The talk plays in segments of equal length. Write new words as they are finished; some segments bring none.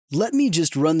"Let me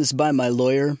just run this by my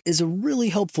lawyer" is a really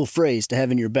helpful phrase to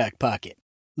have in your back pocket.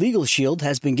 Legal Shield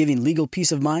has been giving legal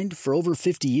peace of mind for over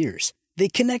 50 years. They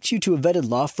connect you to a vetted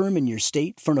law firm in your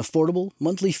state for an affordable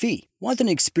monthly fee. Want an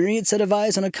experienced set of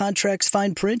eyes on a contract's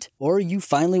fine print? Or you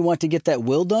finally want to get that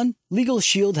will done? Legal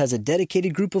Shield has a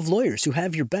dedicated group of lawyers who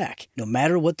have your back, no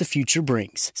matter what the future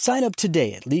brings. Sign up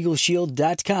today at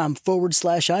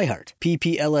LegalShield.com/iHeart.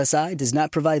 PPLSI does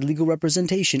not provide legal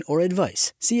representation or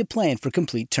advice. See a plan for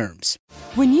complete terms.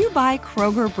 When you buy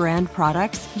Kroger brand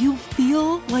products, you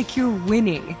feel like you're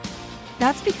winning.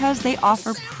 That's because they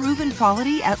offer proven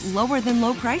quality at lower than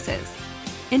low prices.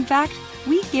 In fact,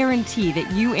 we guarantee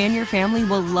that you and your family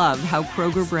will love how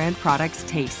Kroger brand products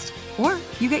taste, or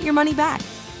you get your money back.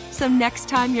 So next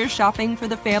time you're shopping for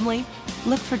the family,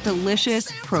 look for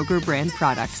delicious Kroger brand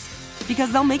products,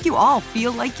 because they'll make you all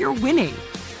feel like you're winning.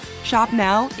 Shop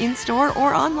now, in-store,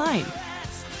 or online.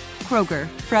 Kroger,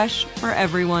 fresh for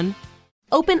everyone.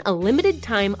 Open a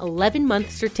limited-time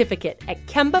 11-month certificate at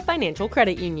Kemba Financial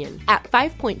Credit Union. At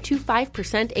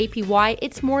 5.25% APY,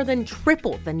 it's more than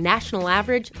triple the national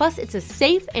average, plus it's a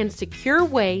safe and secure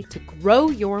way to grow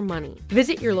your money.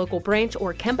 Visit your local branch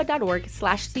or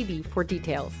kemba.org/cb for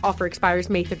details. Offer expires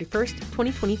May 31st,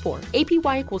 2024.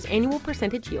 APY equals annual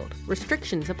percentage yield.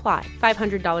 Restrictions apply.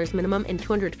 $500 minimum and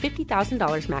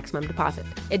 $250,000 maximum deposit.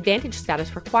 Advantage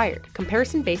status required.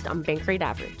 Comparison based on bank rate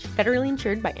average. Federally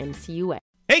insured by NCUA.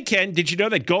 Hey, Ken, did you know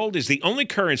that gold is the only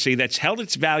currency that's held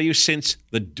its value since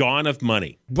the dawn of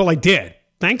money? Well, I did.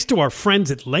 Thanks to our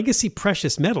friends at Legacy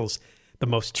Precious Metals, the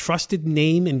most trusted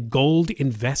name in gold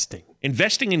investing.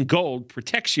 Investing in gold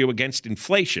protects you against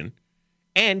inflation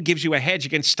and gives you a hedge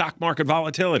against stock market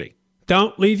volatility.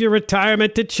 Don't leave your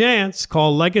retirement to chance.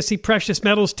 Call Legacy Precious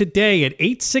Metals today at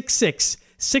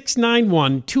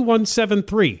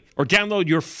 866-691-2173. Or download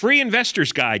your free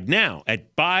investor's guide now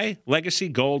at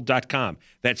buylegacygold.com.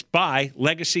 That's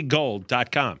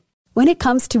buylegacygold.com. When it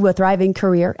comes to a thriving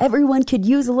career, everyone could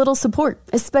use a little support,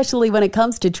 especially when it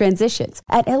comes to transitions.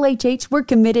 At LHH, we're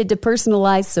committed to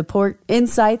personalized support,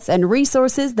 insights, and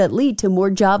resources that lead to more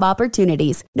job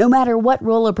opportunities. No matter what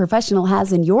role a professional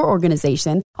has in your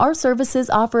organization, our services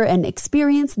offer an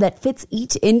experience that fits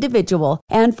each individual.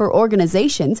 And for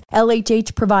organizations,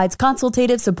 LHH provides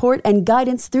consultative support and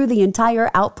guidance through the entire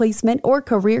outplacement or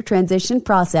career transition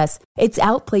process. It's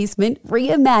outplacement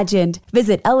reimagined.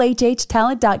 Visit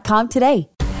LHHtalent.com today.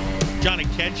 John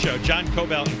and Ken Show. John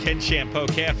Cobell and Ken Shampoo.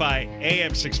 KFI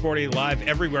AM 640 live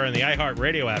everywhere in the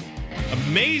iHeartRadio app.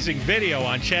 Amazing video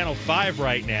on Channel 5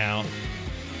 right now.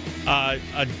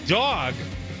 A dog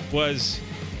was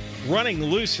running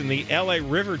loose in the LA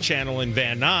River Channel in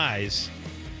Van Nuys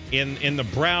in the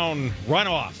Brown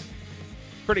runoff.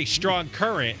 Pretty strong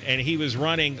current, and he was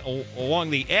running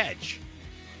along the edge.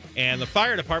 And the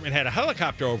fire department had a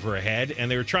helicopter overhead,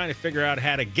 and they were trying to figure out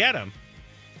how to get him.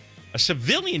 A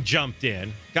civilian jumped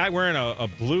in, guy wearing a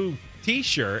blue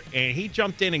T-shirt, and he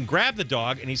jumped in and grabbed the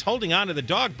dog, and he's holding on to the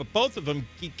dog, but both of them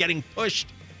keep getting pushed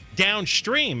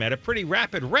downstream at a pretty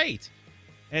rapid rate.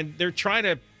 And they're trying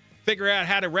to figure out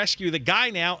how to rescue the guy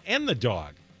now and the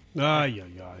dog.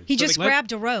 He just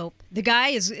grabbed a rope. The guy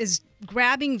is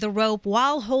grabbing the rope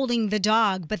while holding the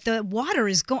dog, but the water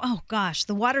is going,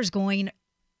 the water's going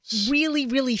really,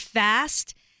 really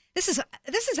fast. This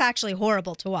is actually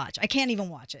horrible to watch. I can't even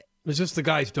watch it. Is this the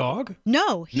guy's dog?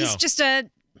 No, he's just a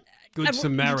good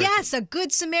Samaritan. Yes, a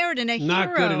good Samaritan, a not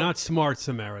hero. Good and not smart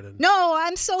Samaritan. No,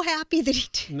 I'm so happy that he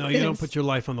did. No, you don't put your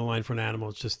life on the line for an animal.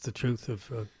 It's just the truth of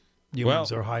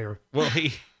humans are higher. Well,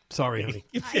 Sorry, honey.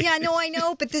 Yeah, no, I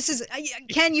know, but this is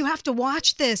Ken. You have to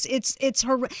watch this.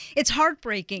 It's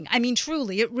heartbreaking. I mean,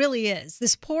 truly, it really is.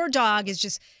 This poor dog is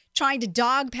just trying to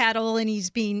dog paddle, and he's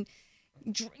being,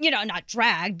 not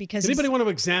dragged because. Does anybody want to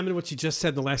examine what you just said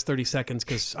in the last 30 seconds?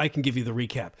 Because I can give you the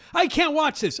recap. I can't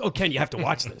watch this. Oh, Ken, you have to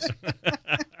watch this.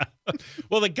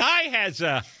 Well, the guy has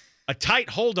a tight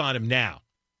hold on him now.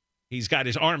 He's got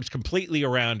his arms completely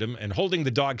around him and holding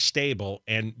the dog stable,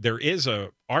 and there is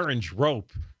a orange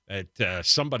rope that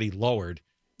somebody lowered.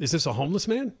 Is this a homeless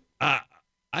man? I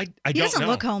don't know. He doesn't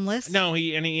look homeless. No,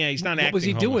 he's not acting What was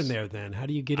he homeless. doing there then? How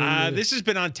do you get in? This has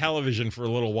been on television for a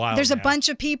little while. There's now. a bunch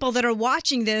of people that are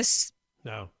watching this.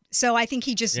 No. So I think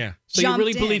he just So jumped you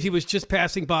really in. believe he was just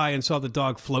passing by and saw the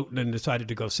dog floating and decided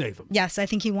to go save him? Yes, I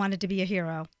think he wanted to be a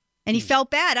hero. And he felt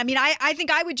bad. I mean, I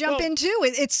think I would jump in too.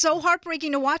 It's so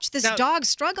heartbreaking to watch this dog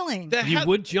struggling. You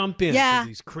would jump in to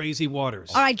these crazy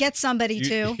waters. Or I'd get somebody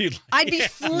to. I'd be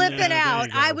flipping out.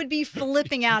 I would be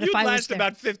flipping out if I was there. You'd last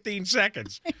about 15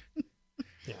 seconds.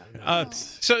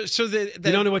 So the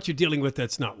you don't know what you're dealing with.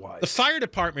 That's not wise. The fire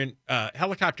department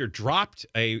helicopter dropped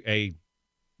a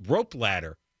rope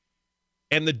ladder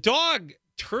And the dog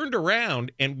turned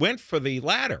around and went for the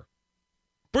ladder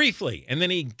briefly. And then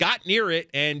he got near it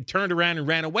and turned around and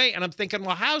ran away. And I'm thinking,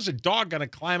 well, how's a dog going to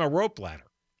climb a rope ladder?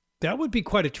 That would be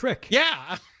quite a trick.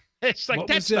 Yeah. It's like,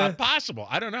 that's not possible.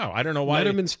 I don't know. I don't know why.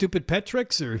 Letterman's stupid pet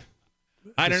tricks, or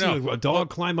I don't know. A dog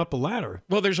climb up a ladder.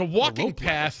 Well, there's a walking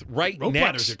path right next. Rope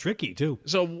ladders are tricky, too.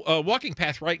 So a walking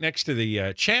path right next to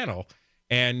the channel,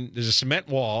 and there's a cement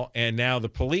wall, and now the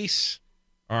police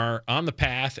are on the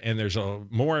path, and there's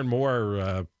more and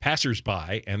more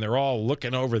passersby, and they're all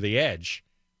looking over the edge.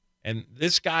 And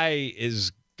this guy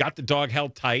is got the dog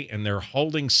held tight, and they're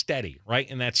holding steady right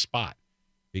in that spot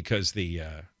because the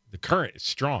current is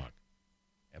strong.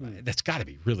 That's got to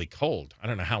be really cold. I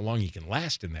don't know how long you can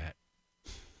last in that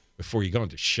before you go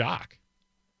into shock.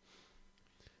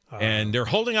 And they're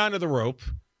holding onto the rope.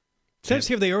 It says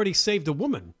here they already saved a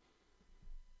woman.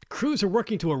 Crews are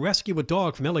working to rescue a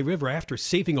dog from LA River after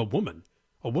saving a woman.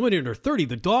 A woman in her 30s.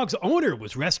 The dog's owner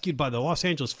was rescued by the Los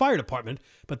Angeles Fire Department,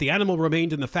 but the animal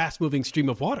remained in the fast-moving stream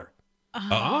of water.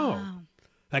 Oh.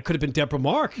 That could have been Deborah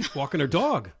Mark walking her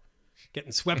dog,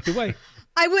 getting swept away.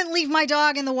 I wouldn't leave my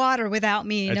dog in the water without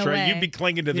me. That's no right. way. You'd be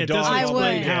clinging to the dog. I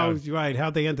would. How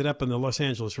they ended up in the Los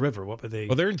Angeles River. What were they?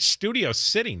 Well, they're in Studio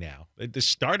City now. This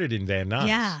started in Van Nuys.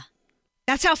 Yeah.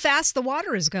 That's how fast the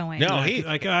water is going. No,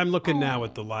 I'm looking now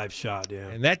at the live shot. Yeah,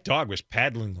 and that dog was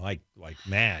paddling like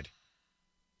mad.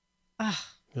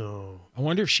 Oh, I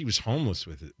wonder if she was homeless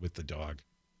with the dog.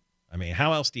 I mean,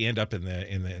 how else do you end up in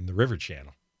the river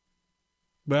channel?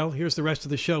 Well, here's the rest of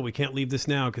the show. We can't leave this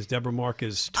now because Deborah Mark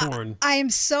is torn. I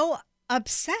am so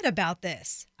upset about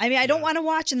this. I mean, I don't want to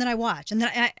watch, and then I watch, and then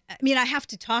I have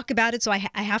to talk about it. So I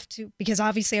have to, because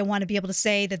obviously I want to be able to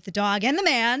say that the dog and the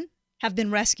man have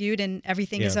been rescued and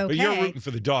everything is okay. But you're rooting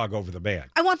for the dog over the man.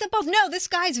 I want them both. No, this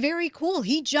guy's very cool.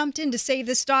 He jumped in to save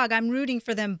this dog. I'm rooting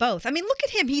for them both. I mean, look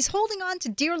at him. He's holding on to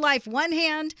dear life. One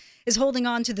hand is holding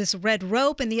on to this red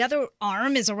rope, and the other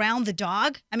arm is around the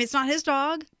dog. I mean, it's not his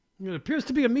dog. It appears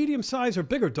to be a medium-sized or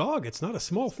bigger dog. It's not a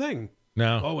small thing.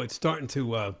 No. Oh, it's starting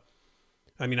to,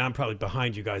 I'm probably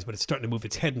behind you guys, but it's starting to move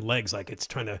its head and legs like it's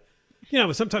trying to,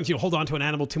 sometimes you hold on to an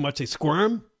animal too much, they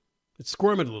squirm. It's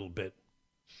squirming a little bit.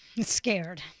 It's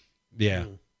scared. Yeah.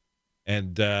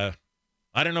 And I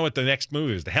don't know what the next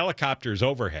move is. The helicopter's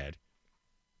overhead.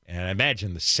 And I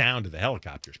imagine the sound of the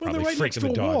helicopter is probably right freaking the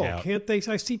dog out. Can't they?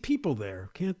 I see people there.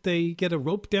 Can't they get a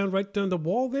rope right down the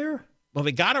wall there? Well,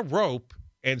 they got a rope,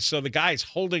 and so the guy's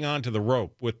holding on to the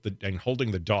rope and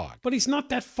holding the dog. But he's not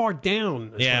that far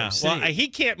down. Yeah. Well, he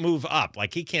can't move up.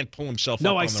 Like, he can't pull himself up on the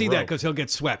rope. No, I see that because he'll get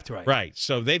swept, right? Right.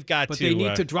 So they've got But they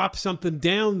need to drop something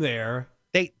down there.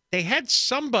 They had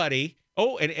somebody.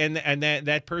 Oh, and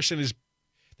that person is.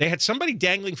 They had somebody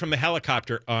dangling from the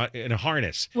helicopter in a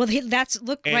harness. Well,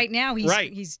 right now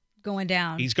he's going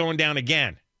down. He's going down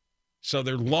again. So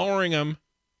they're lowering him.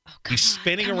 Oh, he's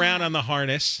spinning around on the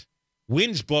harness.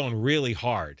 Wind's blowing really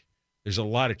hard. There's a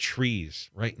lot of trees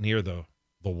right near the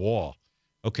wall.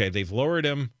 Okay, they've lowered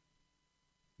him.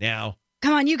 Now,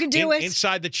 come on, you can do it.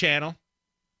 Inside the channel.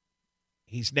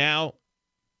 He's now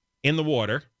in the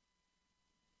water.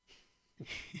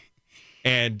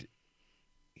 And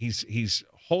he's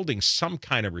holding some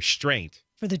kind of restraint.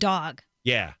 For the dog.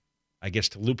 Yeah. I guess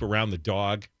to loop around the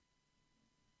dog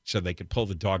so they could pull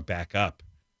the dog back up.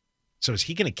 So is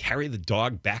he going to carry the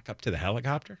dog back up to the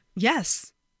helicopter?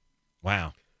 Yes.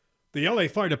 Wow. The LA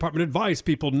Fire Department advised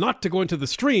people not to go into the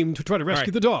stream to try to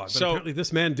rescue the dog. But apparently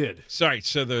this man did. Sorry.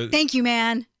 So Thank you,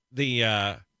 man.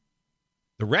 The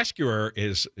rescuer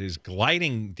is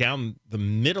gliding down the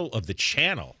middle of the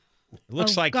channel. It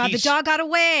looks like the dog got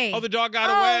away. Oh, the dog got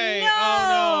away. No.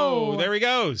 Oh, no. There he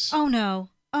goes. Oh, no.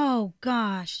 Oh,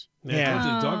 gosh.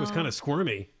 Yeah. The dog was kind of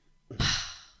squirmy.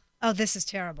 Oh, this is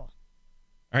terrible.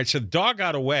 All right, so the dog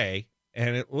got away,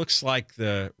 and it looks like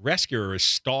the rescuer is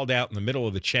stalled out in the middle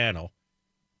of the channel.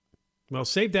 Well,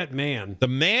 save that man. The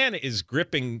man is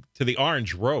gripping to the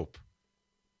orange rope,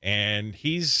 and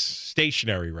he's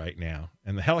stationary right now.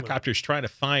 And the helicopter's trying to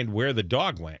find where the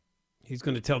dog went. He's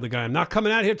going to tell the guy, I'm not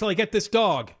coming out here till I get this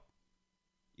dog.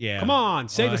 Yeah. Come on,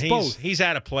 save us both. He's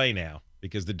out of play now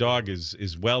because the dog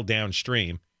is well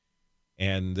downstream,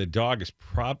 and the dog is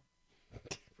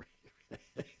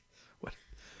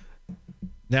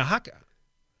Now,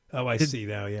 I see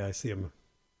now. Yeah, I see him.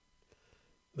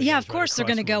 Yeah, of course they're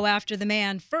going to go after the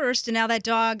man first, and now that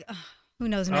dog, who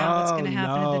knows now what's going to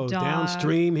happen to the dog.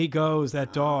 Downstream he goes,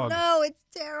 that dog. No, it's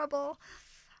terrible.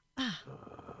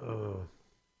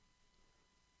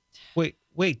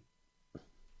 Wait.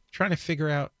 Trying to figure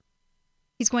out.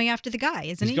 He's going after the guy,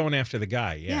 isn't he? He's going after the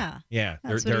guy, yeah.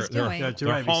 That's what he's doing.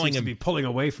 They're hauling him. To be pulling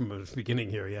away from him at the beginning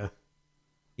here, yeah.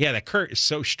 Yeah, that current is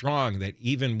so strong that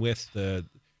even with the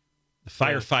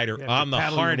firefighter on the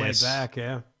harness, back,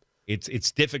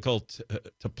 it's difficult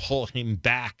to pull him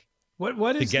back.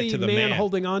 What is the man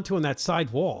holding on to on that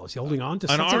side wall? Is he holding on to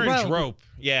something? An orange rope.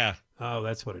 Yeah. Oh,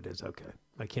 that's what it is. Okay.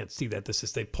 I can't see that.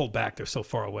 They pulled back. They're so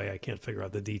far away. I can't figure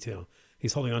out the detail.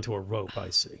 He's holding on to a rope. I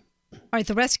see. All right.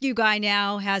 The rescue guy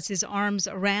now has his arms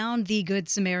around the Good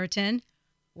Samaritan.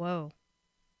 Whoa.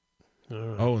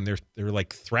 Right. Oh, and they're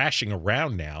like thrashing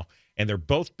around now, and they're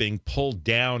both being pulled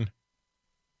down.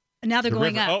 And now they're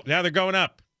going up. Oh, now they're going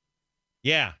up.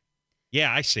 Yeah.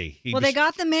 Yeah, I see. They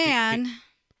got the man.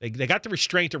 They got the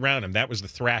restraint around him. That was the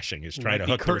thrashing, is trying to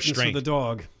hook the restraint. For the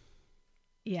dog.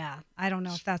 Yeah, I don't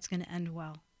know if that's going to end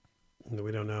well.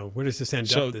 We don't know. Where does this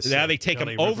end up? So now they take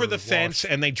him over the fence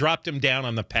and they dropped him down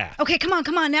on the path. Okay, come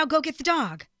on. Now go get the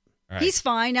dog. Right. He's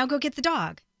fine. Now go get the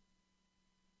dog.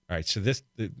 All right, so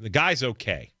the guy's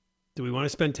okay. Do we want to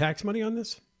spend tax money on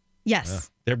this? Yes.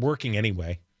 They're working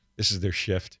anyway. This is their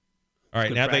shift. All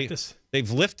right, now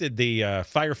they've lifted the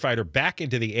firefighter back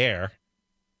into the air,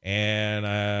 and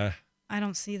I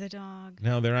don't see the dog.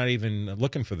 No, they're not even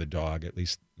looking for the dog. At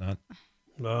least not.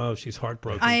 Oh, she's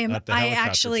heartbroken. I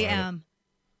actually am.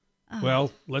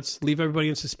 Well, let's leave everybody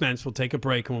in suspense. We'll take a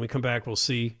break, and when we come back, we'll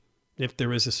see if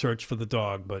there is a search for the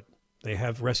dog. But they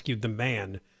have rescued the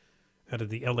man out of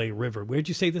the L.A. River. Where'd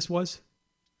you say this was?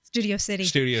 Studio City.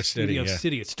 Studio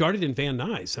City. It started in Van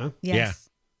Nuys, huh? Yes. Yeah.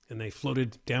 And they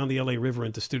floated down the L.A. River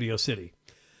into Studio City.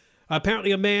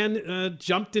 Apparently, a man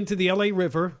jumped into the L.A.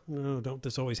 River. Oh, don't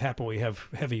this always happen when we have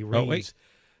heavy rains? Oh, wait.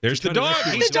 There's the dog.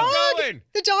 He's still going.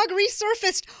 The dog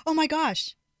resurfaced. Oh, my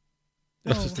gosh.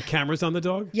 That's just the cameras on the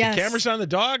dog? Yes. The cameras on the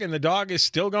dog, and the dog is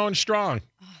still going strong.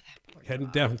 Oh, that poor Heading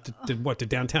down to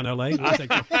downtown L.A.?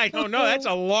 I don't know. That's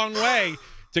a long way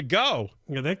to go.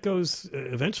 Yeah, that goes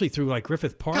eventually through like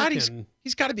Griffith Park. God,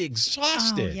 he's got to be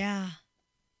exhausted. Oh, yeah.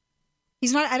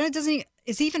 He's not,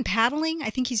 is he even paddling? I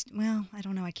think I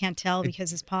don't know. I can't tell because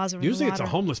his paws are in the water. Usually it's a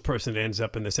homeless person that ends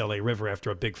up in this L.A. River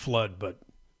after a big flood, but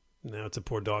now it's a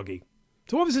poor doggy.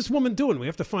 So what was this woman doing? We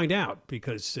have to find out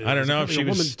because I don't know if she was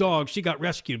a woman's dog. She got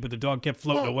rescued, but the dog kept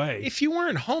floating away. If you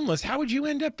weren't homeless, how would you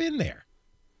end up in there?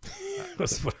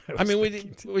 Was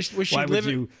she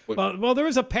living? Well, there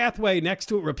is a pathway next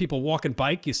to it where people walk and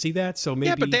bike. You see that? So maybe.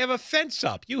 Yeah, but they have a fence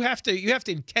up. You have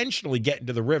to intentionally get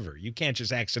into the river. You can't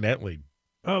just accidentally.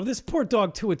 Oh, this poor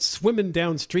dog too! It's swimming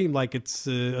downstream like it's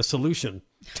a solution.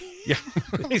 Yeah,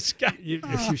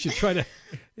 you should try to.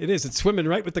 It's swimming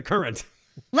right with the current.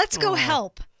 Let's go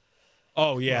help.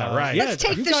 Oh yeah, right. Let's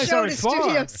take the show to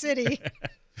Studio City.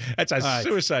 That's a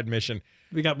suicide mission.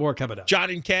 We got more coming up. John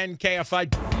and Ken,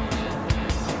 KFI.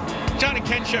 John and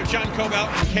Ken Show. John Cobalt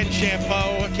and Ken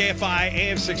Shampoo. KFI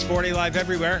AM 640 live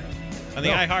everywhere on the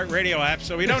iHeartRadio app.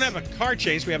 So we don't have a car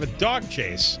chase. We have a dog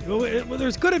chase. Well,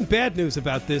 there's good and bad news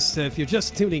about this. If you're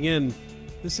just tuning in,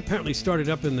 this apparently started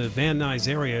up in the Van Nuys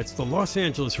area. It's the Los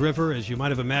Angeles River. As you might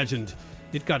have imagined,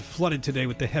 it got flooded today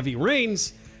with the heavy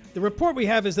rains. The report we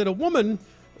have is that a woman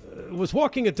was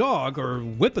walking a dog or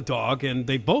with a dog, and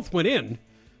they both went in.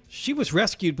 She was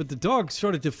rescued, but the dog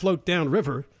started to float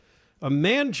downriver. A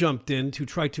man jumped in to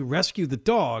try to rescue the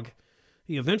dog.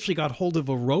 He eventually got hold of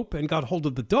a rope and got hold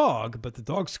of the dog, but the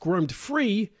dog squirmed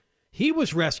free. He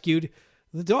was rescued.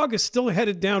 The dog is still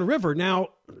headed downriver.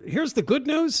 Now, here's the good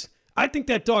news. I think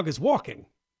that dog is walking.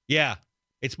 Yeah,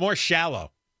 it's more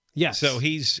shallow. Yes. So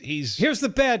he's. Here's the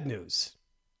bad news.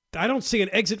 I don't see an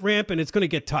exit ramp, and it's going to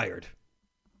get tired.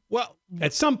 Well,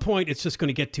 at some point, it's just going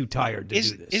to get too tired to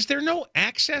do this. Is there no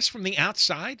access from the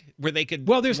outside where they could?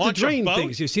 Well, there's the drain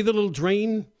things. You see the little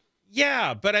drain?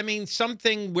 Yeah, but I mean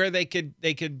something where they could.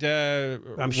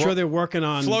 I'm sure they're working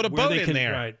on float a boat in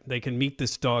there. Right, they can meet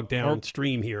this dog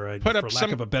downstream here. For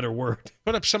lack of a better word,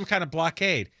 put up some kind of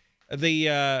blockade.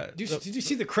 Did you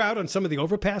see the crowd on some of the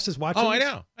overpasses watching? Oh, this?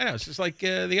 I know. It's just like the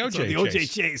OJ the chase.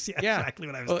 OJ chase. Yeah, exactly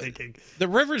what I was thinking. The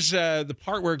river's the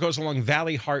part where it goes along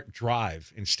Valley Heart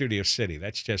Drive in Studio City.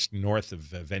 That's just north of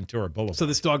Ventura Boulevard. So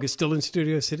this dog is still in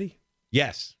Studio City?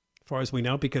 Yes. As far as we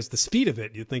know, because the speed of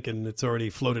it, you're thinking it's already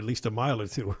floated at least a mile or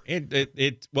two.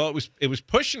 It was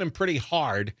pushing him pretty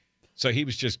hard, so he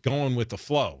was just going with the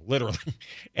flow, literally.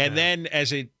 And then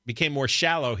as it became more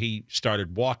shallow, he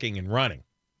started walking and running.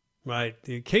 Right.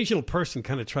 The occasional person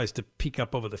kind of tries to peek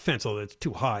up over the fence, although it's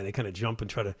too high. They kind of jump and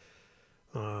try to...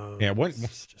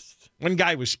 One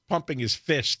guy was pumping his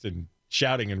fist and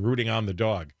shouting and rooting on the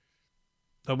dog.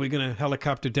 Are we going to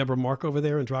helicopter Deborah Mark over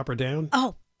there and drop her down?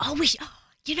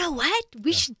 You know what?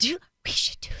 We should do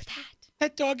that.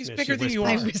 That dog is bigger than you are.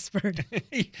 I whispered.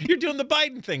 You're doing the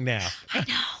Biden thing now. I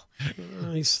know.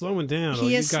 He's slowing down.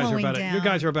 He is slowing down. You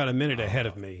guys are about a minute ahead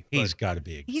of me. He's got to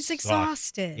be. He's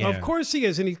exhausted. Yeah. Of course he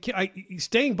is, and he's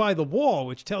staying by the wall,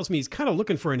 which tells me he's kind of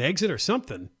looking for an exit or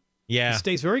something. Yeah. He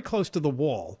stays very close to the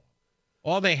wall.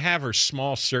 All they have are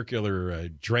small circular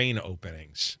drain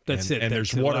openings. That's it. And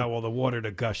there's water. Allow all the water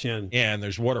to gush in. Yeah, and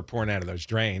there's water pouring out of those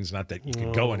drains. Not that you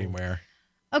can go anywhere.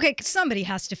 Okay, somebody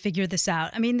has to figure this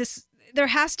out. I mean, there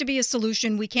has to be a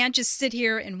solution. We can't just sit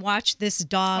here and watch this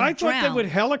dog I drown. thought they would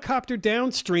helicopter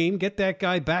downstream, get that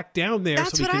guy back down there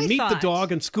That's so we what can I meet the thought.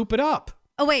 dog and scoop it up.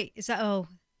 Oh, wait. Is that... Oh,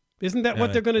 Isn't that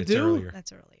what they're going to do? Earlier.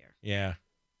 that's earlier. Yeah.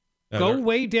 Go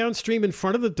way downstream in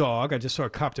front of the dog. I just saw a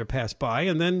copter pass by,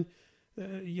 and then,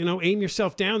 aim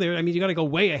yourself down there. I mean, you got to go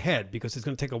way ahead because it's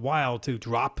going to take a while to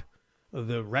drop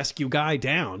the rescue guy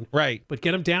down. Right. But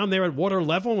get him down there at water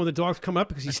level when the dogs come up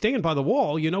because he's staying by the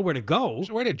wall. You know where to go. There's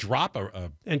a way to drop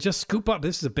a and just scoop up.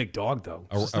 This is a big dog, though.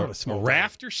 It's not a small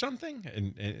raft or something?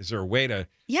 And is there a way to...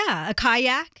 Yeah, a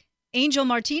kayak. Angel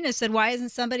Martinez said, why isn't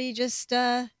somebody just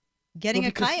getting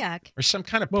a kayak? Or some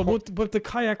kind of... but the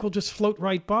kayak will just float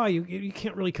right by. You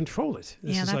can't really control it.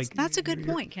 That's a good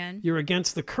point, Ken. You're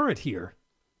against the current here.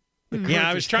 Yeah,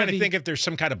 I was trying to think if there's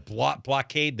some kind of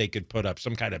blockade they could put up,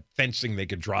 some kind of fencing they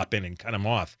could drop in and cut them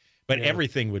off. But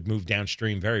everything would move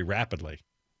downstream very rapidly.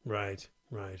 Right.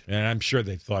 And I'm sure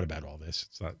they've thought about all this.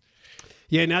 It's not...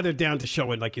 Yeah, now they're down to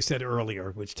showing, like you said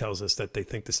earlier, which tells us that they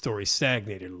think the story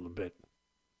stagnated a little bit.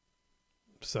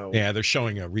 So yeah, they're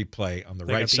showing a replay on the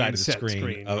right side of the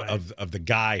screen of the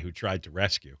guy who tried to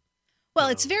rescue. Well,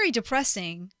 it's very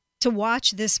depressing to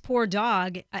watch this poor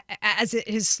dog as it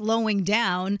is slowing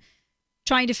down,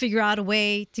 trying to figure out a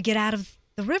way to get out of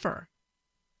the river.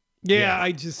 Yeah.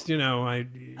 I just,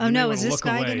 oh no, is this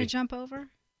guy going to jump over?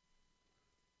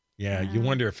 Yeah, you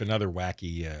wonder if another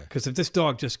wacky... Because if this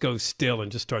dog just goes still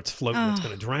and just starts floating, it's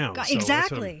going to drown. God, so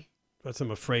exactly. That's what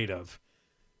I'm afraid of.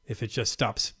 If it just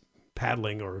stops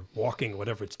paddling or walking,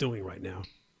 whatever it's doing right now.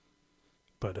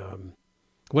 But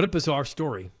what a bizarre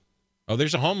story. Oh,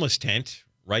 there's a homeless tent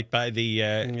right by the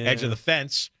edge of the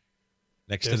fence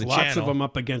next to the channel. There's lots of them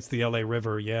up against the LA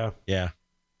River, yeah. Yeah.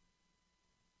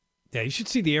 Yeah, you should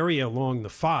see the area along the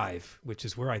 5, which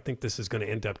is where I think this is going to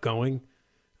end up going.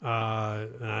 I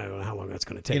don't know how long that's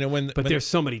going to take. But there's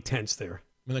so many tents there.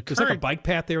 There's like a bike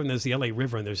path there, and there's the LA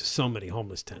River, and there's so many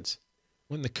homeless tents.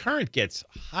 When the current gets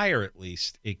higher, at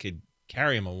least, it could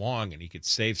carry him along, and he could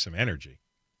save some energy.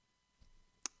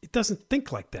 It doesn't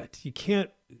think like that. You can't...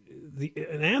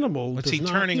 an animal. What's he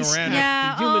turning around?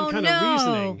 The human kind of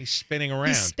reasoning. He's spinning around.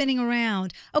 He's spinning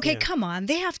around. Okay, come on.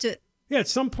 They have to. Yeah, at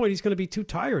some point he's going to be too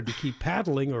tired to keep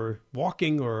paddling or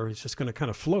walking, or he's just going to kind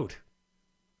of float.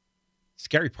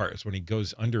 Scary part is when he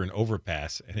goes under an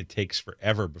overpass and it takes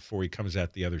forever before he comes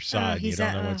out the other side. You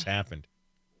don't know what's happened.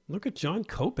 Look at John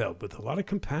Copel with a lot of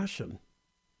compassion.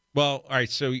 Well, all right.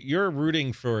 So you're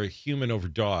rooting for human over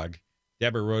dog.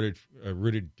 Deborah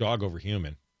rooted dog over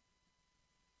human.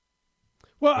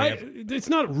 Well, it's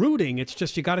not rooting. It's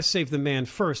just you got to save the man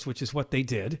first, which is what they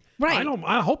did. Right.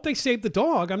 I hope they save the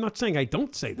dog. I'm not saying I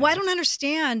don't say that. Well, I don't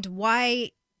understand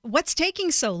what's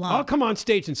taking so long. I'll come on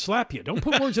stage and slap you. Don't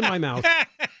put words in my mouth.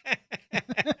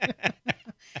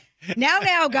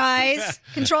 Now, guys,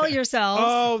 control yourselves.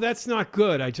 Oh, that's not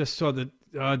good. I just saw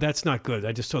that's not good.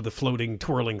 I just saw the floating,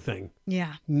 twirling thing.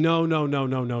 Yeah. No.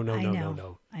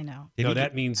 I know. No,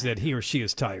 that means that he or she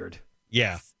is tired.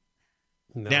 Yeah.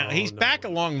 Now he's back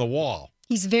along the wall.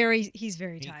 He's very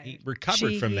tired. He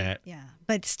recovered from that. Yeah,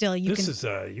 but still, you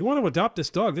want to adopt this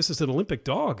dog. This is an Olympic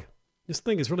dog. This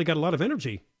thing has really got a lot of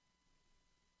energy.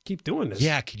 Keep doing this.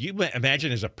 Yeah, could you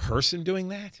imagine as a person doing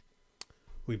that?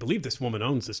 We believe this woman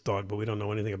owns this dog, but we don't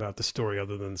know anything about the story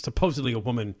other than supposedly a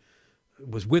woman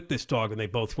was with this dog and they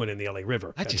both went in the LA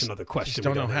River. That's another question. I just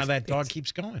don't know how that dog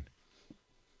keeps going.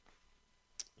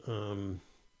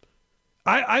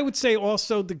 I would say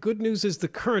also the good news is the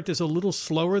current is a little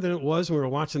slower than it was when we were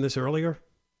watching this earlier.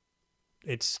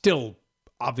 It's still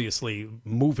obviously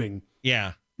moving.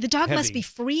 Yeah. The dog must be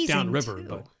freezing downriver, too.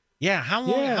 but yeah, how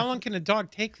long can a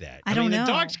dog take that? I don't know.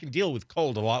 The dogs can deal with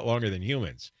cold a lot longer than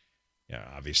humans. Yeah,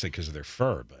 obviously because of their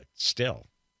fur, but still.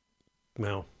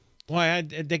 Well, why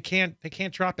they can't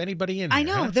drop anybody in there. I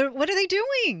know. Huh? What are they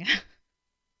doing?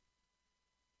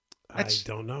 I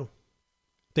don't know.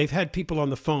 They've had people on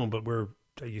the phone, but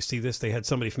you see this? They had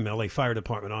somebody from LA Fire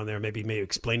Department on there, maybe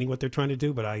explaining what they're trying to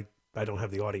do, but I don't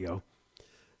have the audio.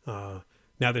 Now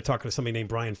they're talking to somebody named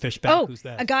Brian Fishback. Oh, who's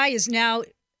that? A guy is now,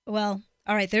 well,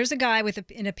 all right, there's a guy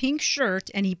in a pink shirt,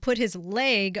 and he put his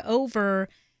leg over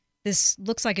this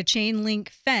looks like a chain link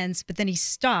fence, but then he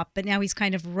stopped, but now he's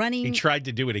kind of running. He tried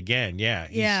to do it again. Yeah.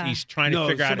 He's trying to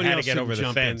figure out how to get over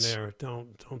the fence. There.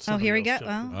 Don't oh, here we go.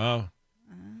 Oh.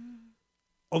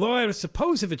 Although I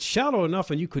suppose if it's shallow enough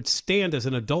and you could stand as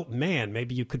an adult man,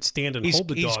 maybe you could stand and hold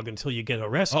the dog until you get a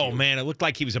rescue. Oh, man, it looked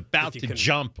like he was about to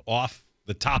jump off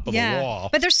the top of the wall.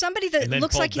 But there's somebody that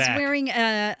looks like he's wearing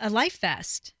a life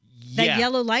vest. That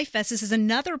yellow life vest. This is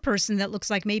another person that looks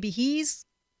like maybe he's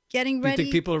getting ready. You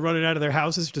think people are running out of their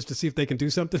houses just to see if they can do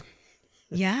something?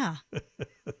 Yeah.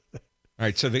 All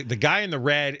right, so the guy in the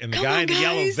red and the guy in the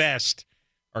yellow vest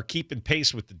are keeping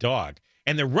pace with the dog.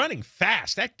 And they're running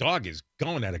fast. That dog is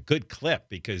going at a good clip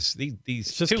because these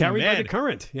it's just two carried men, by the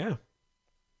current, yeah.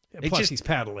 Plus he's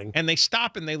paddling. And they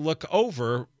stop and they look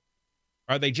over.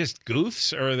 Are they just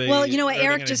goofs, or are they? Well, you know what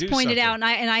Eric just pointed out,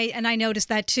 and I noticed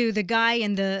that too. The guy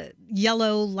in the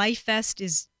yellow life vest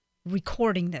is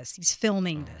recording this. He's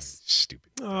filming this.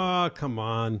 Stupid. Oh, come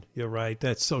on. You're right.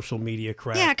 That's social media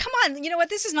crap. Yeah, come on. You know what?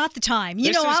 This is not the time.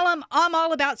 I'm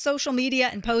all about social media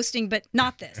and posting, but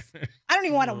not this. I don't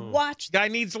even want to watch. Guy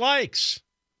needs likes.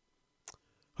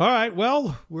 All right.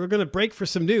 Well, we're going to break for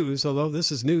some news, although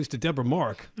this is news to Deborah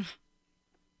Mark.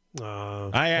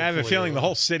 I have a feeling the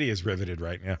whole city is riveted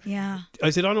right now. Yeah.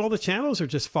 Is it on all the channels or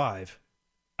just 5?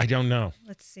 I don't know.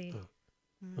 Let's see.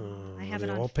 I have it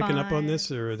on all 5. picking up on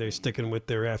this, or are they sticking with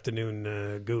their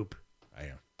afternoon goop? I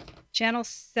am. Channel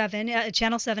 7.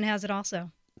 Channel 7 has it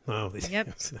also. Oh,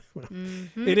 yep.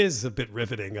 It is a bit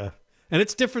riveting. And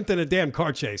it's different than a damn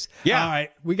car chase. Yeah. All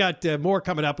right. We got more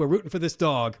coming up. We're rooting for this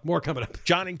dog. More coming up.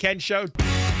 John and Ken Show.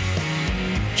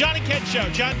 John and Ken Show.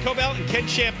 John Cobell and Ken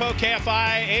Champeau,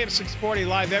 KFI, AM 640,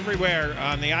 live everywhere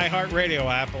on the iHeartRadio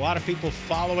app. A lot of people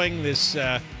following this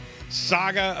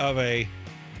saga of a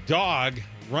dog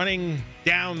running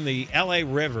down the L.A.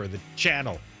 River, the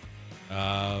channel.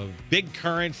 Big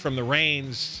current from the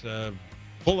rains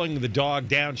pulling the dog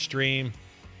downstream.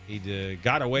 He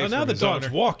got away from his owner. Now the dog's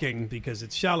walking because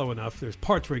it's shallow enough. There's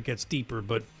parts where it gets deeper,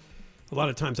 but a lot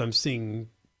of times I'm seeing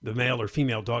the male or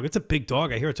female dog. It's a big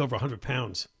dog. I hear it's over 100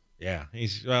 pounds. Yeah.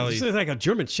 He's like a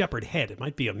German Shepherd head. It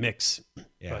might be a mix.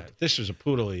 Yeah. If this was a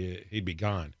poodle, he'd be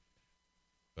gone.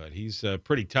 But he's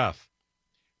pretty tough.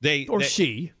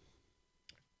 She.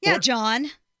 Yeah,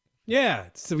 John. Yeah,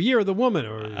 it's the year of the woman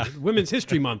or Women's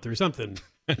History Month or something.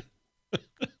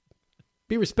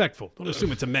 Be respectful. Don't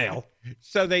assume it's a male.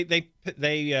 So they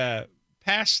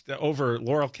passed over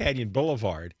Laurel Canyon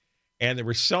Boulevard, and there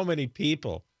were so many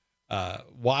people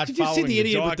watching. Did you see the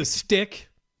idiot with the stick?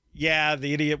 Yeah,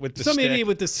 the idiot with the stick. Some idiot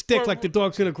with the stick, like the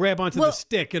dog's going to grab onto the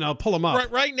stick, and I'll pull him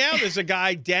up. Right now, there's a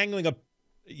guy dangling a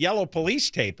yellow police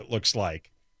tape, it looks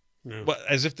like. Yeah. Well,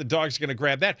 as if the dog's going to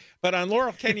grab that. But on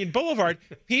Laurel Canyon Boulevard,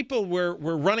 people were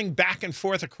running back and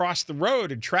forth across the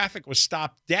road, and traffic was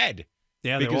stopped dead.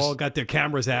 Yeah, they all got their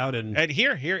cameras out. And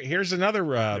here's another...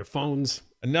 their phones.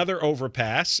 Another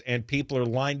overpass, and people are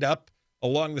lined up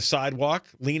along the sidewalk,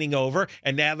 leaning over,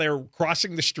 and now they're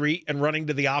crossing the street and running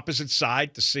to the opposite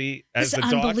side to see as the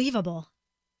dog unbelievable.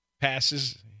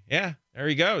 Passes. Yeah, there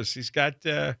he goes. He's got...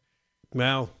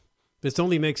 Well... This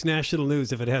only makes national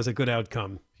news if it has a good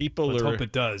outcome. Let's hope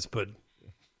it does, but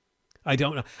I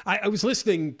don't know. I was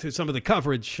listening to some of the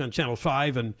coverage on Channel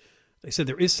 5, and they said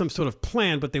there is some sort of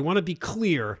plan, but they want to be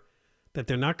clear that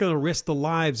they're not going to risk the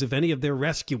lives of any of their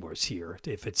rescuers here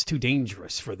if it's too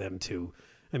dangerous for them to.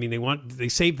 I mean, they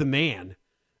saved the man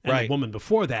and the woman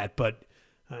before that, but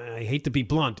I hate to be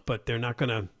blunt, but they're not going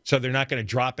to. So they're not going to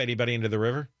drop anybody into the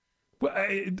river? Well,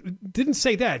 I didn't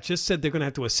say that. Just said they're going to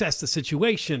have to assess the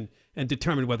situation and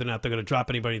determine whether or not they're going to drop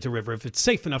anybody into the river if it's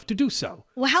safe enough to do so.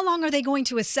 Well, how long are they going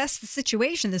to assess the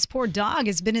situation? This poor dog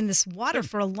has been in this water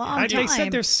for a long time. They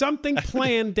said there's something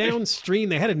planned downstream.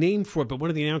 They had a name for it, but one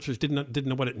of the announcers didn't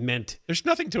know what it meant. There's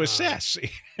nothing to assess.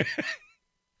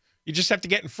 You just have to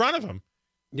get in front of them.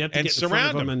 You have to get in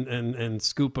front of them and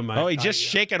scoop them. He just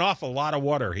shaken off a lot of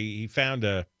water. He found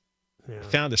a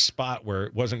spot where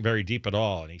it wasn't very deep at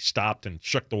all, and he stopped and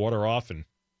shook the water off. And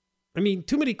I mean,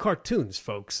 too many cartoons,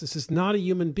 folks. This is not a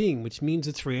human being, which means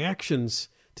its reactions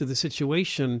to the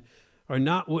situation are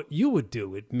not what you would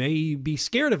do. It may be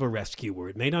scared of a rescuer.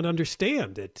 It may not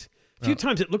understand it. A few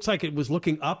times it looks like it was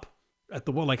looking up at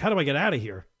the wall, like, how do I get out of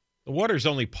here? The water's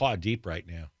only paw deep right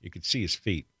now. You could see his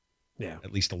feet. Yeah.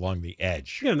 At least along the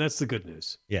edge. Yeah, and that's the good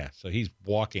news. Yeah, so he's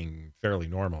walking fairly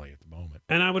normally at the moment.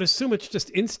 And I would assume it's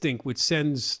just instinct which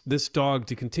sends this dog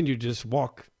to continue to just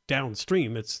walk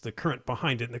downstream. It's the current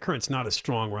behind it, and the current's not as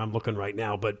strong where I'm looking right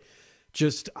now, but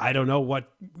just, I don't know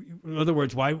what, in other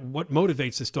words, what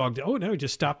motivates this dog to, he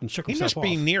just stopped and shook himself off. He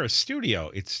must be near a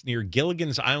studio. It's near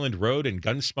Gilligan's Island Road and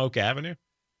Gunsmoke Avenue.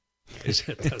 Is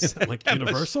It does sound like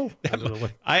Universal. I don't know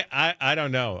what. I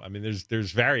don't know. I mean,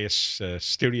 there's various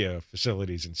studio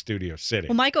facilities in Studio City.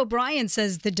 Well, Mike O'Brien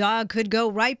says the dog could go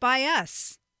right by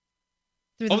us.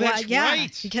 Oh, that's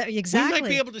right. Because, exactly. We might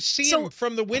be able to see him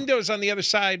from the windows on the other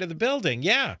side of the building.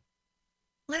 Yeah.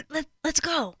 Let's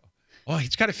go. Oh,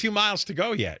 he's got a few miles to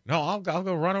go yet. No, I'll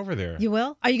go run over there. You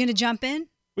will? Are you going to jump in?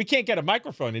 We can't get a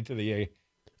microphone into the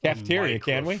cafeteria,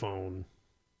 can we?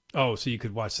 Oh, so you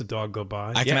could watch the dog go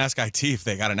by? I can ask IT if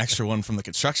they got an extra one from the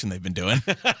construction they've been doing.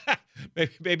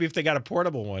 maybe if they got a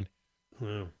portable one.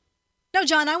 Yeah. No,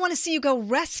 John, I want to see you go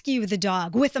rescue the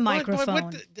dog with a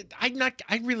microphone.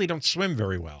 I really don't swim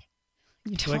very well.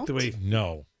 You I like the way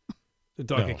No. the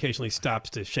dog occasionally stops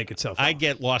to shake itself I off.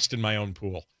 get lost in my own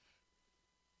pool.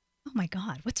 Oh, my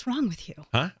God. What's wrong with you?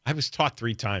 Huh? I was taught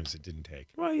 3 times it didn't take.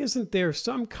 Why isn't there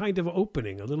some kind of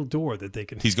opening, a little door that they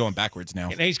can... He's going backwards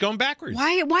now. And he's going backwards.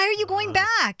 Why are you going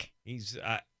back? He's,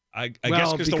 I guess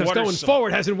Well, because because the water's going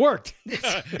forward hasn't worked.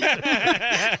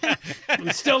 forward.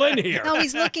 I'm still in here. No,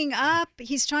 he's looking up.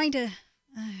 He's trying to...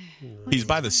 He's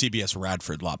by the CBS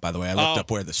Radford lot, by the way. I looked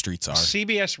up where the streets are.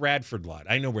 CBS Radford lot.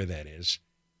 I know where that is.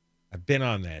 I've been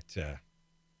on that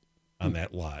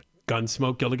lot.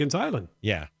 Gunsmoke, Gilligan's Island.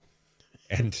 Yeah.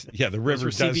 And yeah, the river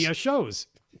Those are does. CBS shows.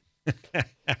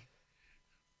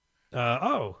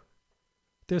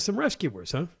 There's some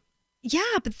rescuers, huh? Yeah,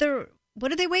 but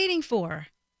what are they waiting for?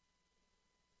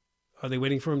 Are they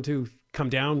waiting for him to come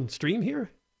downstream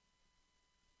here?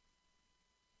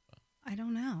 I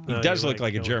don't know. He does look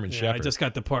like a German I Shepherd. just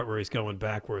got the part where he's going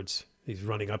backwards. He's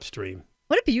running upstream.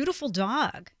 What a beautiful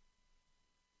dog.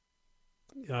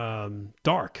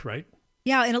 Dark, right?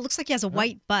 Yeah, and it looks like he has a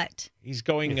white butt. He's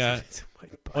going.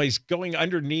 He's going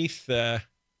underneath that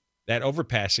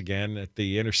overpass again at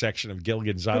the intersection of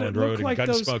Gilligan's Island Road and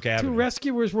Gunsmoke Avenue. Two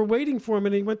rescuers were waiting for him,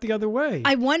 and he went the other way.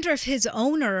 I wonder if his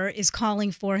owner is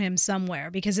calling for him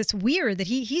somewhere, because it's weird that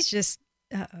he's just...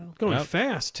 Uh-oh. Going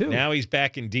fast, too. Now he's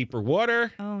back in deeper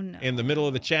water. Oh, no. In the middle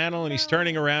of the channel, and he's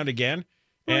turning around again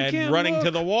and can't running look.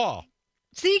 to the wall.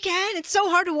 See, Ken, it's so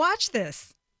hard to watch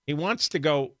this. He wants to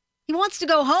go. He wants to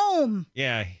go home.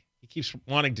 Yeah, he keeps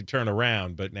wanting to turn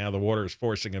around, but now the water is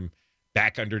forcing him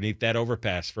back underneath that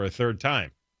overpass for a third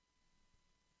time.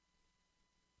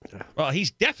 Well,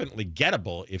 he's definitely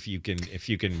gettable if you can.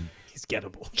 He's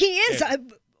gettable. He is.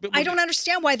 I don't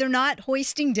understand why they're not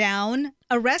hoisting down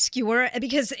a rescuer,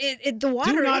 because the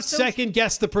water. Do not is so, second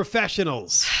guess the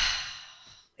professionals.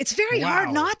 It's very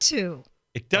hard not to.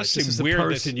 It does This is seem a weird.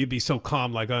 person, you'd be so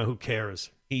calm, like, oh, who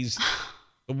cares?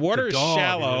 The water is dog,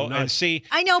 shallow, not- and see,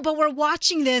 I know, but we're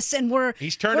watching this and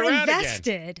he's turned around again.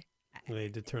 invested. They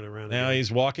did turn around. Now again.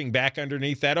 he's walking back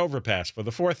underneath that overpass for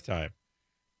the 4th time.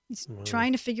 He's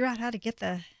trying to figure out how to get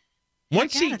the.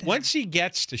 Once out of there. once he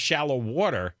gets to shallow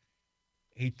water,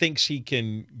 he thinks he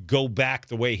can go back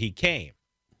the way he came.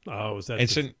 Oh, is that? And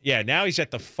so, now he's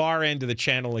at the far end of the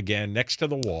channel again, next to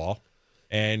the wall,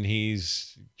 and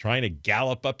he's trying to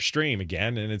gallop upstream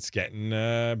again, and it's getting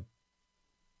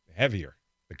heavier,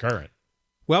 the current.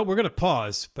 Well, we're going to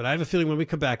pause, but I have a feeling when we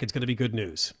come back, it's going to be good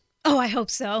news. Oh, I hope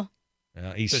so.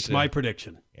 That's my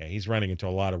prediction. Yeah, he's running into a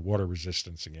lot of water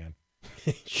resistance again.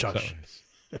 Shush.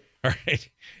 So, all right.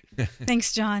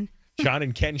 Thanks, John. John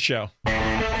and Ken Show.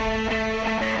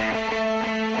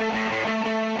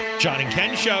 John and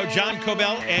Ken Show. John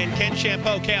Cobell and Ken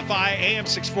Champeau, KFI, AM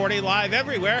 640, live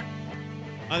everywhere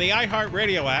on the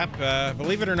iHeartRadio app.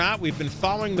 Believe it or not, we've been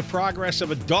following the progress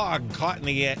of a dog caught in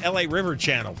the LA River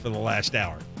Channel for the last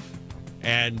hour.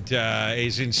 And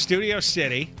is in Studio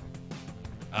City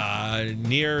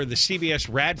near the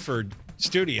CBS Radford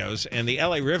studios. And the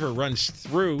LA River runs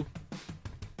through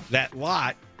that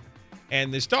lot.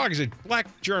 And this dog is a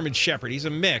black German Shepherd. He's a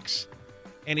mix.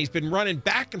 And he's been running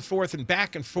back and forth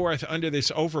under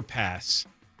this overpass.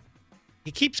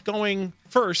 He keeps going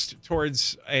first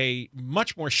towards a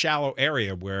much more shallow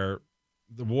area where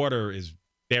the water is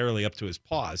barely up to his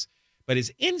paws. But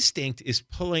his instinct is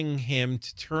pulling him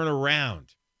to turn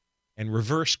around and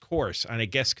reverse course. And I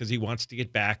guess because he wants to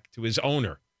get back to his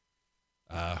owner,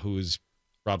 who's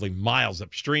probably miles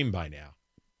upstream by now.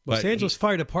 Los Angeles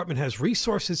Fire Department has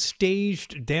resources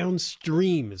staged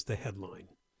downstream is the headline.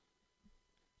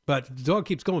 But the dog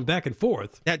keeps going back and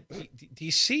forth. Now, do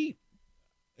you see,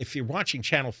 if you're watching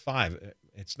Channel 5,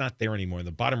 it's not there anymore. In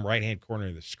the bottom right-hand corner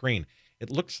of the screen,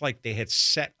 it looks like they had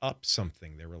set up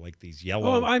something. There were like these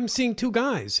yellow... Oh, I'm seeing two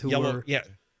guys who were... Yeah.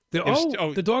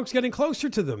 The dog's getting closer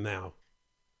to them now.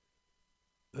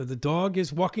 The dog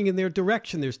is walking in their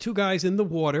direction. There's two guys in the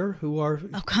water who are...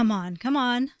 Oh, come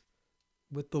on.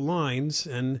 With the lines,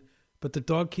 but the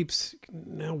dog keeps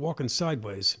now walking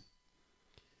sideways.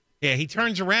 Yeah, he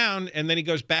turns around and then he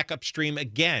goes back upstream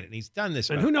again, and he's done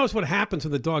this. And who knows what happens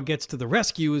when the dog gets to the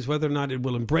rescue is whether or not it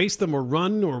will embrace them or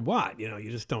run or what. You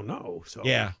just don't know. So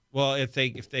yeah, well, if they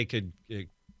could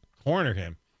corner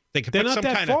him, they could. They're put not some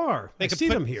that kind far. Of, they I could see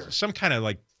put them here. Some kind of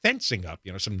like fencing up,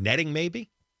 some netting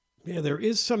maybe. Yeah, there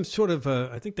is some sort of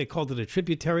I think they called it a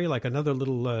tributary, like another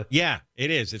little. Yeah, it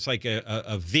is. It's like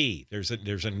a V. There's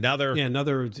another. Yeah,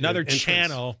 another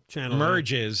channel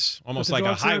merges almost like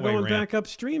a highway going ramp. Back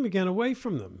upstream again, away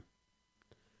from them.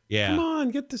 Yeah. Come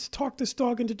on, talk this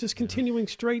dog into just continuing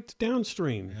straight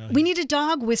downstream. Yeah. We need a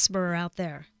dog whisperer out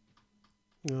there.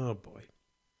 Oh boy.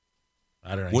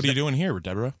 I don't know. What are you doing here,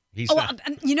 Deborah?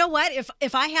 You know what?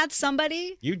 If I had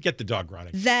somebody, you'd get the dog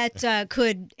running that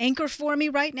could anchor for me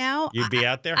right now. You'd be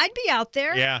out there. I'd be out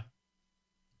there. Yeah.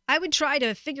 I would try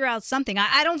to figure out something.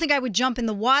 I don't think I would jump in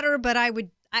the water, but I would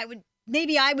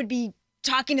be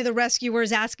talking to the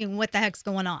rescuers, asking what the heck's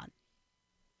going on.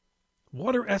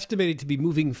 Water estimated to be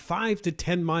moving 5 to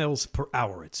 10 miles per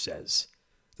hour, it says.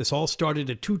 This all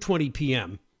started at 2:20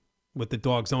 p.m. with the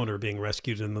dog's owner being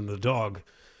rescued and then the dog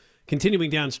continuing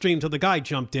downstream till the guy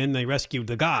jumped in. They rescued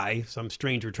the guy. Some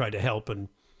stranger tried to help, and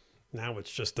now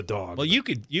it's just the dog. Well,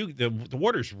 the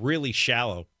water's really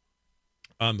shallow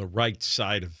on the right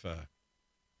side of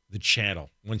the channel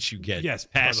once you get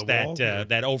past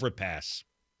that overpass,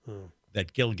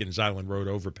 that Gilligan's Island Road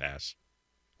overpass.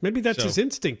 Maybe that's his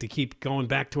instinct to keep going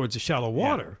back towards the shallow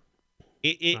water.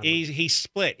 Yeah. He's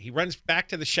split. He runs back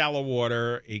to the shallow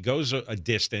water. He goes a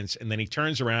distance, and then he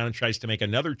turns around and tries to make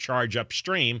another charge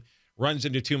upstream, runs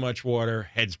into too much water,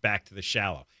 heads back to the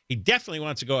shallow. He definitely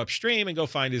wants to go upstream and go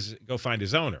find his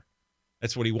owner.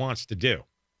 That's what he wants to do.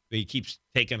 But he keeps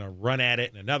taking a run at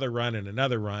it and another run,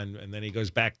 and then he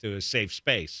goes back to a safe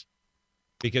space.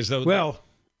 Because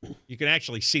you can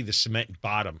actually see the cement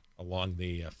bottom along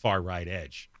the far right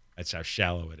edge. That's how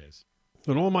shallow it is.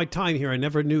 In all my time here, I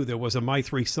never knew there was a My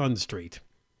Three Sons Street.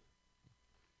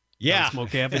 Yeah.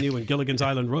 Smoke Avenue and Gilligan's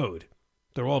Island Road.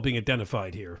 They're all being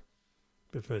identified here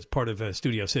as part of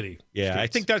Studio City. Yeah, streets. I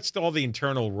think that's all the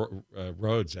internal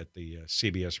roads at the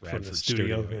CBS Radford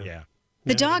studio. Yeah.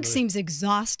 The dog seems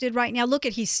exhausted right now. Look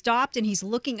he stopped and he's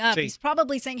looking up. He's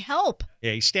probably saying, help.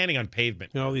 Yeah, he's standing on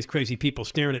pavement. All these crazy people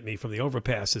staring at me from the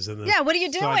overpasses and the what are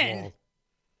you doing? sidewall.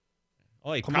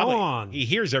 Oh, Come on. He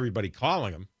hears everybody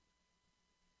calling him.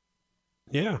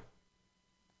 Yeah.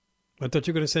 I thought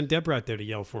you were going to send Deborah out there to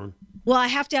yell for him. Well, I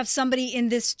have to have somebody in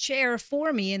this chair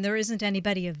for me, and there isn't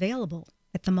anybody available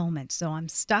at the moment, so I'm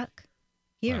stuck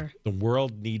here. The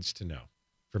world needs to know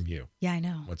from you. Yeah, I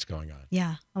know. What's going on.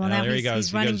 Yeah. Well, now there he goes.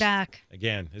 He's running back.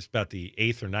 Again, it's about the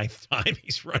 8th or 9th time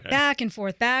he's running. Back and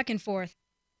forth, back and forth.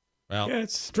 Well, yeah,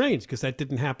 it's strange because that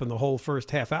didn't happen the whole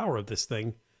first half hour of this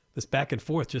thing. This back and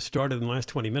forth just started in the last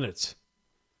 20 minutes.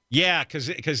 Yeah,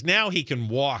 because now he can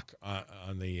walk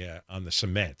on the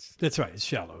cement. That's right. It's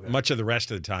shallow. Yeah. Much of the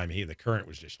rest of the time, the current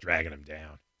was just dragging him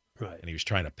down. Right. And he was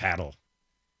trying to paddle.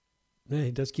 Yeah,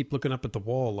 he does keep looking up at the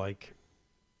wall like,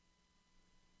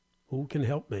 who can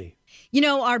help me?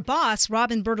 Our boss,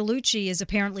 Robin Bertolucci, is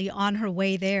apparently on her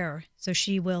way there, so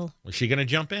she will. Was she going to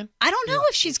jump in? I don't know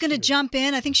if she's going to jump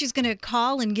in. I think she's going to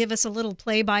call and give us a little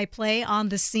play-by-play on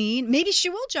the scene. Maybe she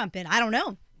will jump in. I don't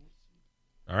know.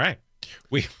 All right.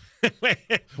 We're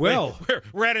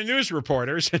at a news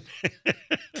reporters.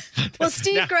 Well,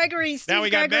 Steve Gregory. Now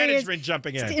we got management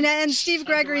jumping in, and Steve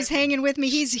Gregory's hanging with me.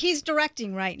 He's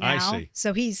directing right now. I see.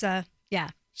 So he's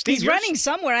Steve, he's running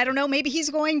somewhere. I don't know. Maybe he's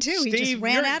going too. Steve, he just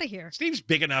ran out of here. Steve's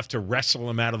big enough to wrestle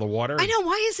him out of the water. I know.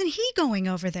 Why isn't he going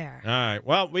over there? All right.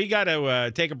 Well, we got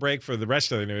to take a break for the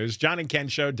rest of the news. John and Ken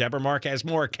Show. Deborah Mark has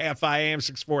more. KFI AM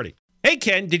 640. Hey,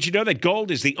 Ken, did you know that gold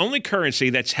is the only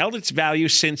currency that's held its value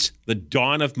since the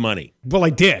dawn of money? Well, I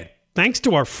did. Thanks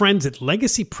to our friends at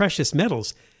Legacy Precious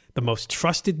Metals, the most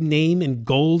trusted name in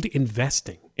gold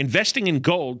investing. Investing in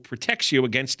gold protects you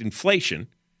against inflation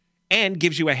and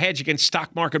gives you a hedge against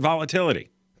stock market volatility.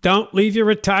 Don't leave your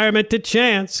retirement to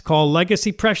chance. Call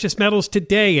Legacy Precious Metals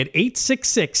today at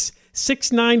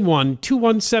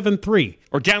 866-691-2173.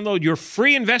 Or download your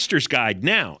free investor's guide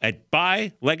now at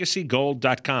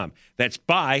buylegacygold.com. That's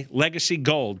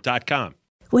buylegacygold.com.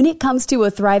 When it comes to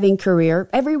a thriving career,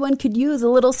 everyone could use a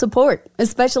little support,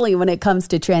 especially when it comes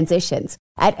to transitions.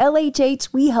 At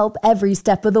LHH, we help every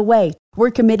step of the way.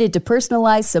 We're committed to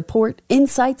personalized support,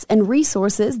 insights, and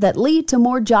resources that lead to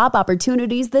more job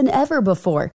opportunities than ever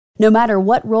before. No matter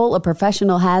what role a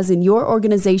professional has in your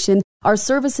organization, our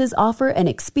services offer an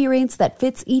experience that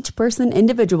fits each person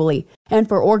individually. And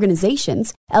for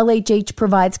organizations, LHH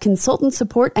provides consultant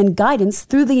support and guidance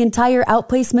through the entire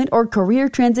outplacement or career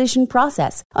transition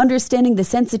process, understanding the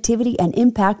sensitivity and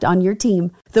impact on your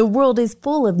team. The world is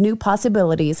full of new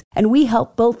possibilities, and we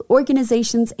help both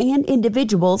organizations and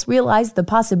individuals realize the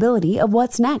possibility of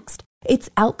what's next. It's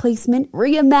outplacement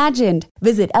reimagined.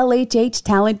 Visit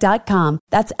LHHtalent.com.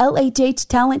 That's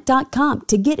LHHtalent.com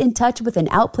to get in touch with an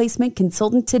outplacement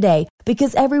consultant today,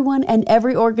 because everyone and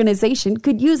every organization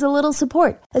could use a little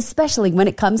support, especially when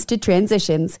it comes to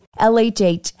transitions.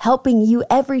 LHH, helping you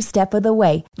every step of the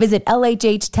way. Visit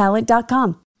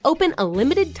LHHtalent.com. Open a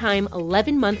limited-time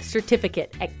 11-month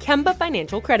certificate at Kemba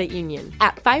Financial Credit Union.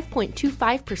 At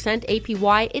 5.25%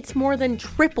 APY, it's more than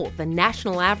triple the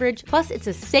national average, plus it's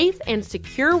a safe and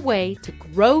secure way to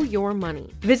grow your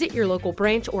money. Visit your local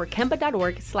branch or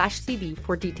kemba.org/cd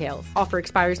for details. Offer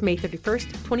expires May 31st,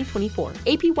 2024.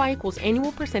 APY equals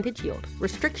annual percentage yield.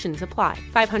 Restrictions apply.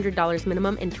 $500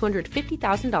 minimum and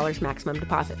 $250,000 maximum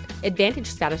deposit. Advantage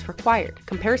status required.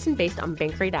 Comparison based on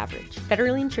bank rate average.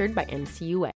 Federally insured by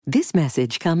NCUA. This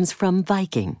message comes from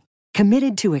Viking,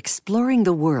 committed to exploring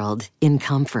the world in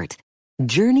comfort.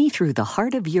 Journey through the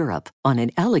heart of Europe on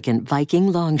an elegant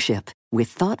Viking longship with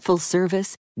thoughtful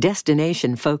service,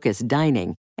 destination-focused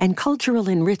dining, and cultural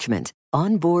enrichment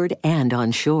on board and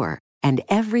on shore. And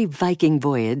every Viking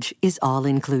voyage is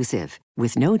all-inclusive,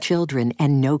 with no children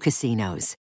and no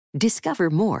casinos. Discover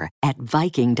more at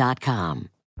Viking.com.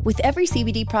 With every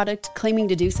CBD product claiming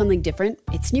to do something different,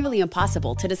 it's nearly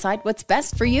impossible to decide what's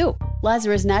best for you.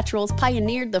 Lazarus Naturals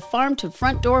pioneered the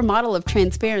farm-to-front-door model of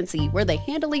transparency, where they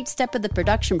handle each step of the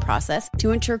production process to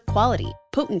ensure quality,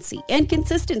 potency, and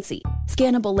consistency.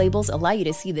 Scannable labels allow you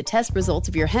to see the test results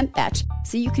of your hemp batch,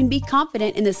 so you can be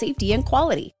confident in the safety and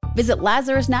quality. Visit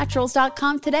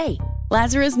LazarusNaturals.com today.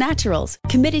 Lazarus Naturals,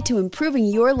 committed to improving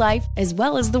your life as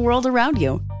well as the world around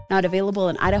you. Not available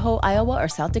in Idaho, Iowa, or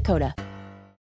South Dakota.